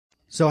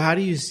So how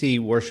do you see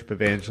worship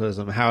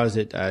evangelism? How is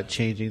it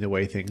changing the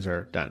way things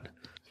are done?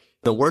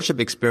 The worship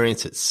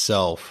experience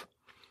itself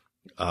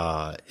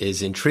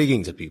is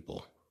intriguing to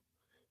people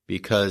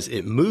because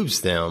it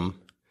moves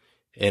them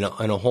in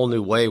a whole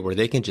new way where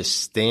they can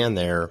just stand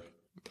there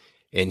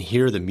and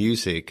hear the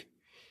music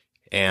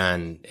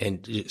and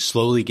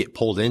slowly get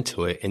pulled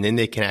into it, and then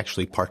they can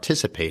actually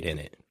participate in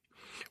it.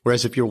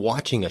 Whereas if you're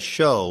watching a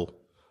show,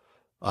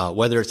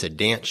 whether it's a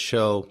dance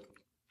show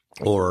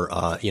or,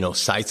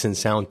 Sights and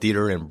Sound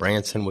Theater in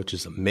Branson, which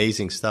is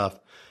amazing stuff,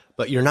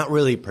 but you're not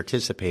really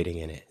participating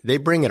in it. They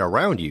bring it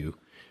around you,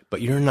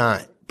 but you're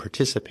not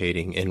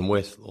participating. And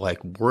with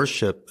like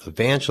worship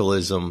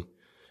evangelism,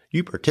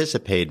 you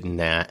participate in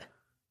that.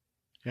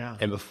 Yeah.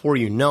 And before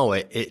you know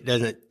it,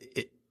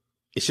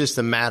 it's just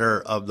a matter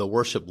of the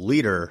worship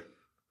leader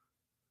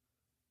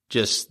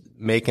just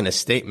making a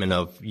statement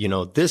of,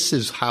 this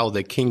is how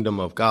the kingdom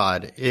of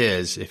God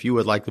is. If you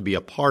would like to be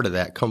a part of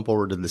that, come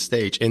forward to the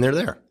stage. And they're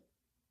there.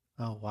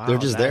 Oh, wow. They're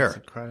just there. That's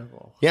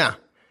incredible. Yeah.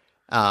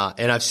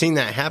 And I've seen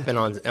that happen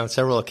on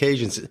several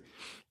occasions.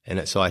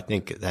 And so I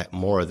think that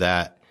more of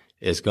that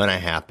is going to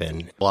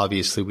happen. Well,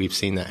 obviously, we've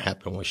seen that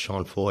happen with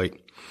Sean Floyd.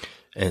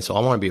 And so I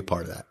want to be a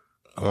part of that.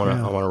 I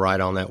want to ride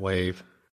on that wave.